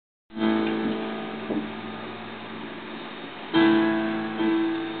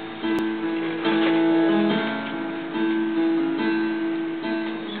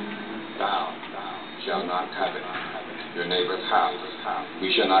neighbor's house. You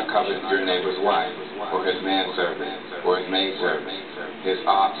shall not covet your neighbor's wife, or his manservant, or his maidservant, his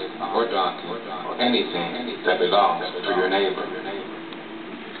ox, or donkey, or anything that belongs to your neighbor.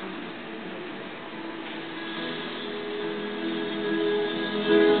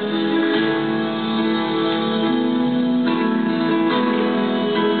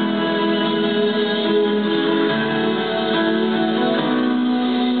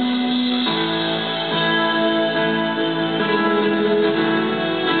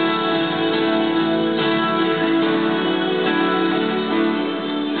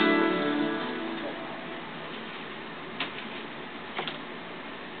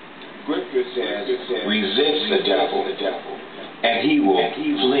 Resist the devil, and he will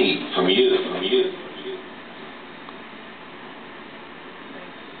flee from you.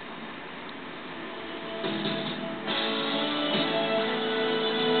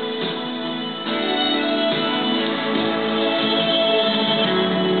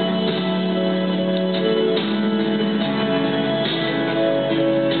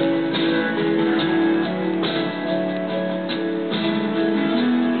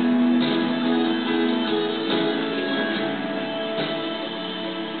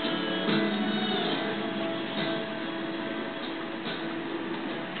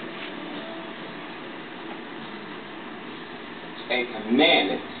 A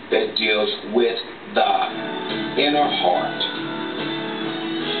commandment that deals with the inner heart.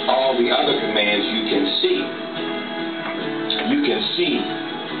 All the other commands you can see. You can see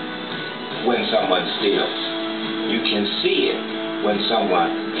when someone steals. You can see it when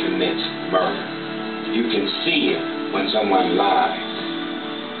someone commits murder. You can see it when someone lies.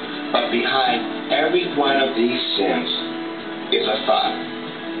 But behind every one of these sins is a thought.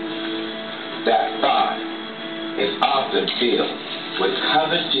 That thought is often filled with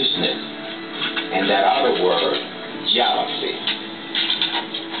covetousness and that other word, jealousy.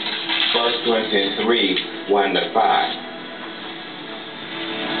 1 Corinthians 3:1-5.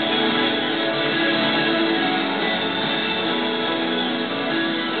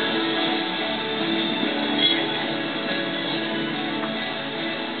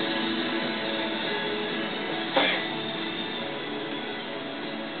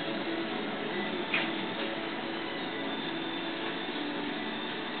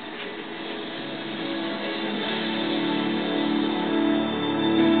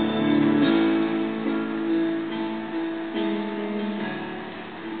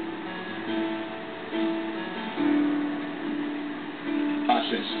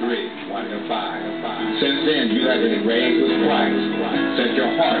 Colossians 3:1-5. Since then you have been raised with Christ. Set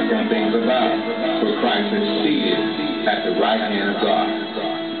your hearts on things above, where Christ is seated at the right hand of God.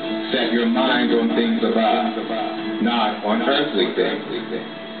 Set your mind on things above, not on earthly things.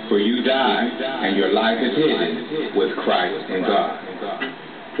 For you died, and your life is hidden with Christ in God.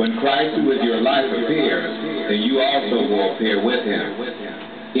 When Christ, who is your life, appears, then you also will appear with him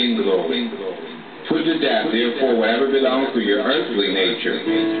in glory. Put to death, therefore, whatever belongs to your earthly nature: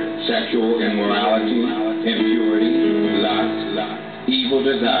 sexual immorality, impurity, lust, evil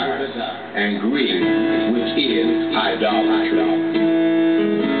desire, and greed, which is idolatry.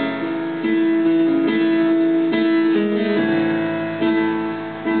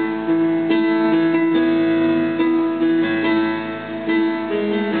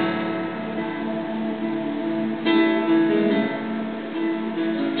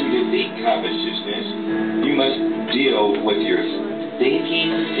 Covetousness, you must deal with your thinking.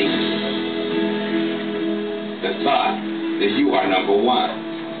 The thought that you are number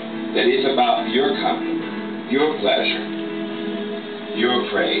one, that it's about your company, your pleasure, your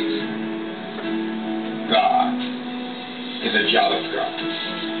praise. God is a jealous God.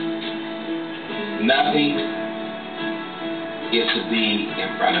 Nothing is to be in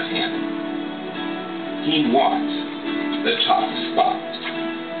front of him. He wants the top spot.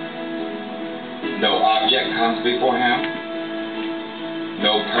 No object comes before him.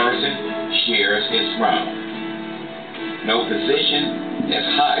 No person shares his throne. No position is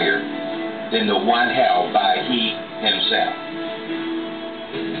higher than the one held by he himself.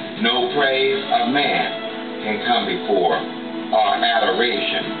 No praise of man can come before our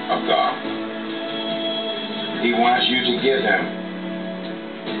adoration of God. He wants you to give him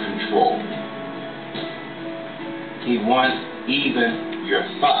control. He wants even your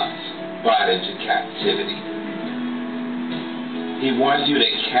thoughts brought into captivity. He wants you to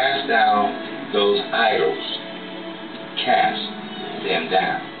cast down those idols. Cast them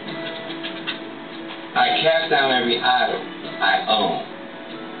down. I cast down every idol I own.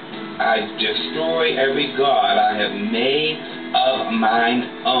 I destroy every god I have made of mine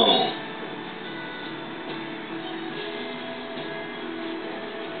own.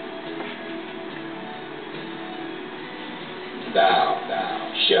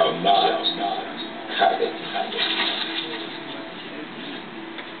 thou shalt not covet.